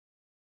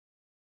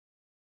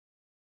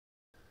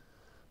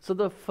So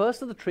the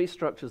first of the tree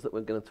structures that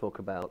we're going to talk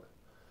about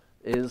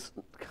is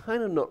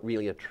kind of not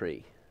really a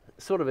tree.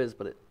 It sort of is,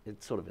 but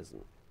it sort of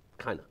isn't.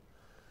 Kind of.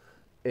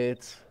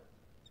 It's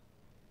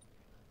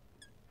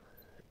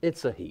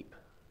a heap.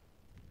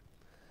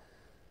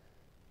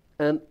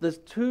 And there's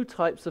two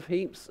types of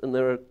heaps, and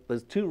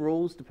there's two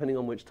rules depending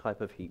on which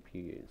type of heap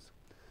you use.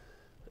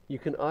 You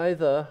can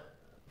either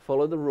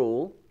follow the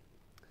rule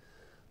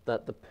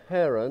that the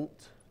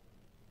parent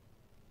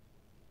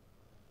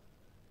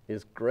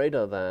is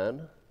greater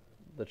than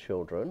the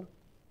children,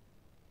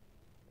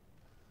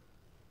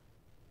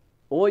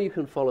 or you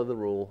can follow the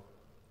rule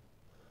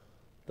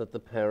that the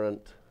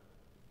parent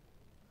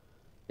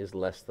is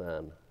less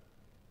than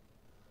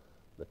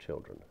the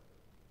children.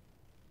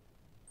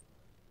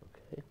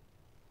 Okay.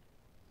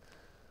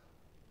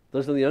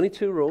 Those are the only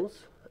two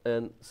rules,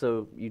 and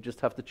so you just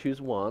have to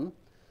choose one.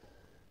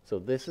 So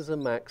this is a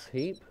max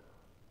heap,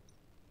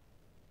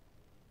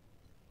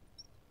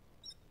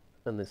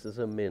 and this is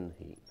a min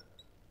heap.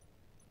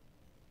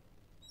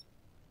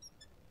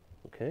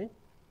 Okay?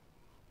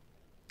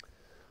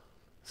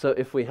 So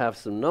if we have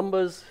some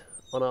numbers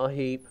on our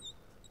heap,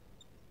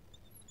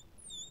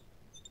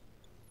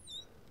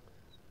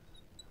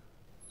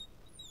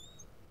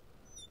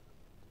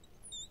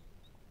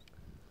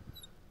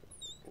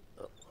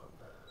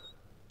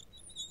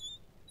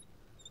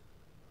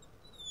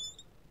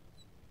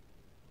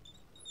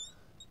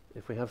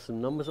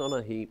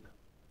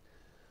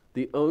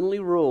 the only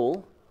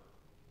rule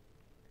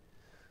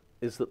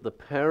is that the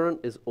parent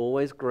is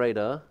always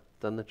greater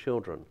than the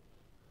children.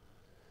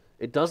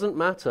 It doesn't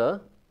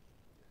matter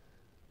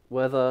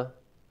whether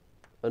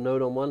a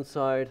node on one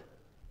side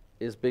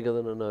is bigger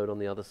than a node on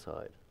the other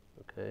side.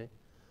 Okay?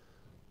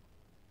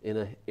 In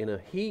a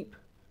heap,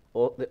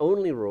 the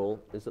only rule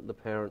is that the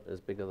parent is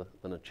bigger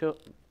than the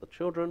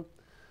children,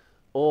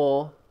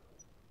 or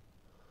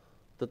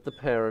that the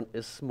parent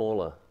is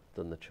smaller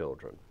than the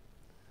children.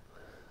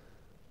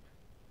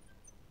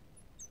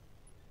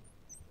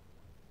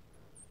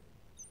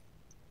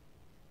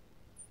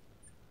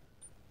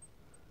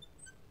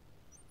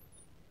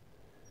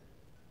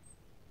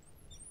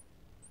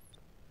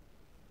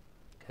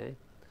 Okay,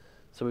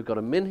 so we've got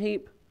a min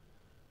heap,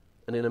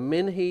 and in a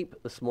min heap,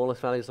 the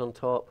smallest value is on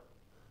top,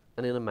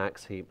 and in a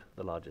max heap,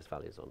 the largest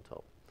value is on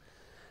top.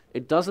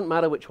 It doesn't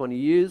matter which one you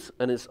use,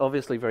 and it's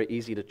obviously very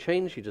easy to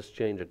change. You just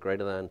change a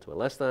greater than to a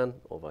less than,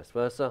 or vice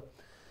versa.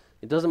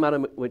 It doesn't matter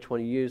which one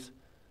you use,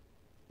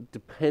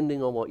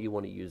 depending on what you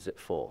want to use it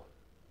for.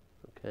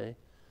 Okay?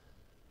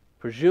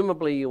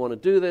 Presumably, you want to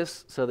do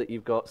this so that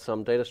you've got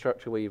some data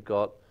structure where you've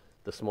got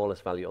the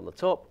smallest value on the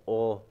top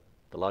or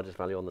the largest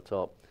value on the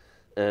top.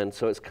 And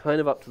so it's kind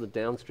of up to the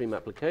downstream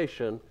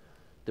application,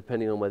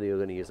 depending on whether you're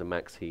going to use a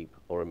max heap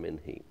or a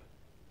min heap.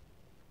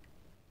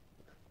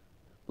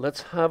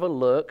 Let's have a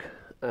look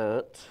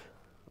at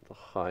the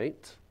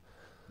height.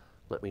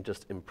 Let me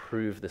just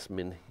improve this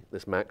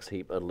max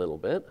heap a little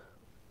bit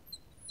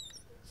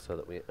so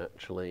that we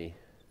actually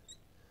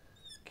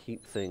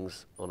keep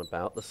things on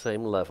about the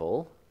same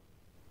level.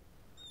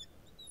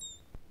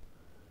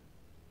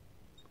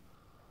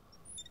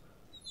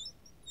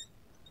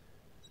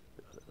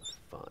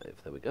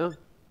 There we go.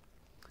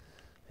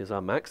 Here's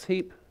our max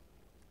heap.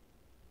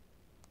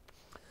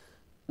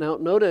 Now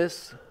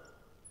notice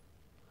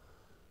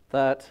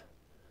that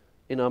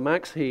in our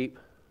max heap,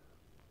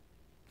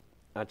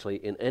 actually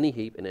in any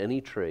heap, in any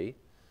tree,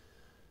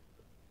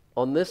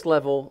 on this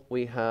level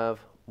we have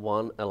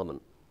one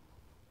element.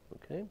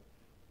 Okay?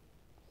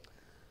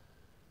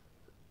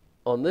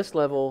 On this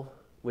level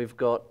we've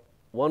got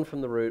one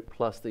from the root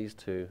plus these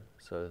two,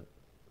 so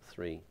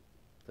 3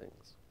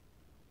 things.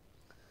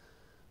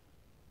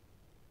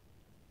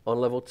 On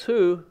level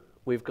 2,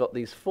 we've got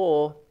these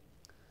 4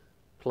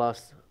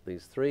 plus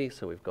these 3,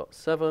 so we've got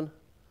 7.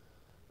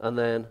 And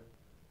then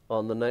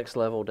on the next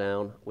level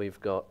down, we've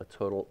got a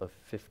total of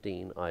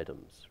 15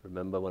 items.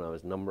 Remember when I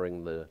was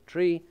numbering the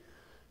tree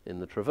in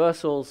the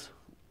traversals,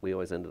 we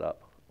always ended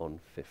up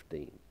on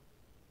 15.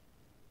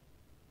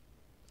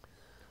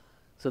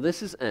 So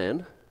this is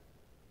n,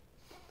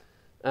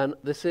 and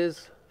this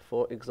is,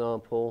 for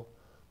example,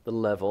 the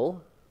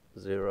level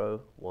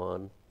 0,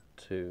 1,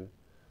 2,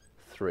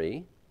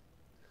 3.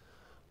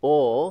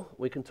 Or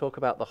we can talk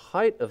about the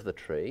height of the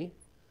tree,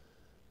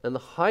 and the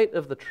height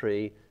of the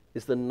tree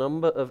is the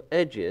number of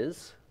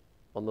edges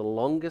on the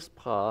longest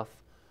path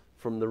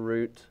from the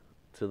root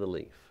to the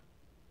leaf.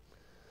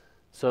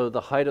 So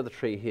the height of the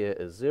tree here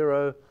is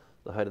 0,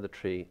 the height of the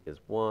tree is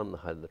 1, the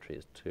height of the tree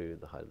is 2,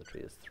 the height of the tree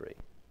is 3.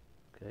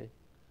 Okay?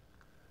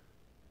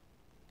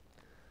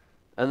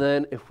 And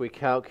then if we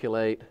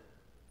calculate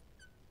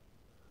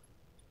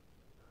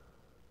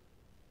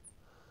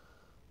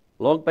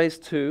log base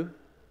 2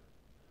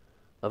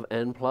 of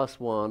n plus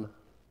 1,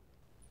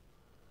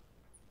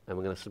 and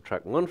we're going to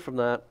subtract 1 from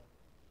that,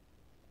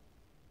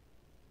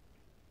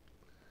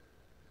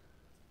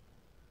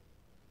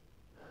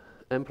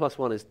 n plus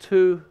 1 is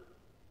 2,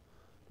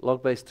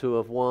 log base 2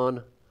 of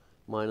 1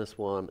 minus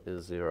 1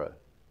 is 0.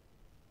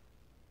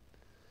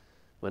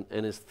 When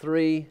n is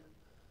 3,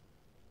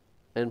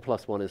 n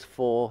plus 1 is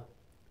 4.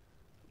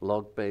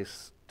 Log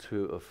base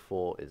 2 of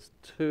 4 is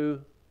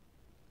 2.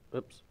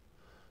 Oops.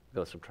 We've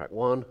got to subtract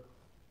 1.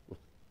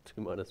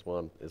 2 minus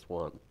 1 is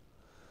 1.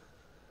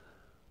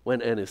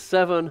 When n is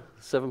 7,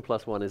 7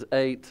 plus 1 is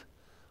 8.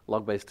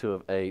 Log base 2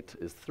 of 8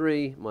 is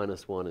 3.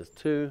 Minus 1 is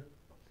 2.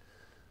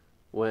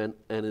 When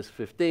n is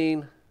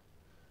 15,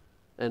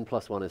 n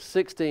plus 1 is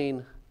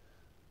 16.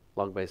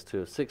 Log base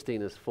 2 of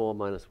 16 is 4.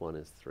 Minus 1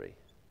 is 3.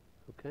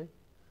 Okay?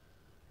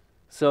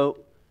 So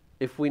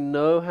if we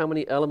know how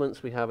many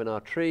elements we have in our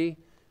tree,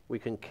 we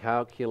can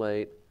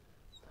calculate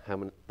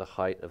the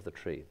height of the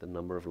tree, the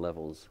number of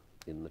levels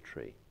in the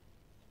tree.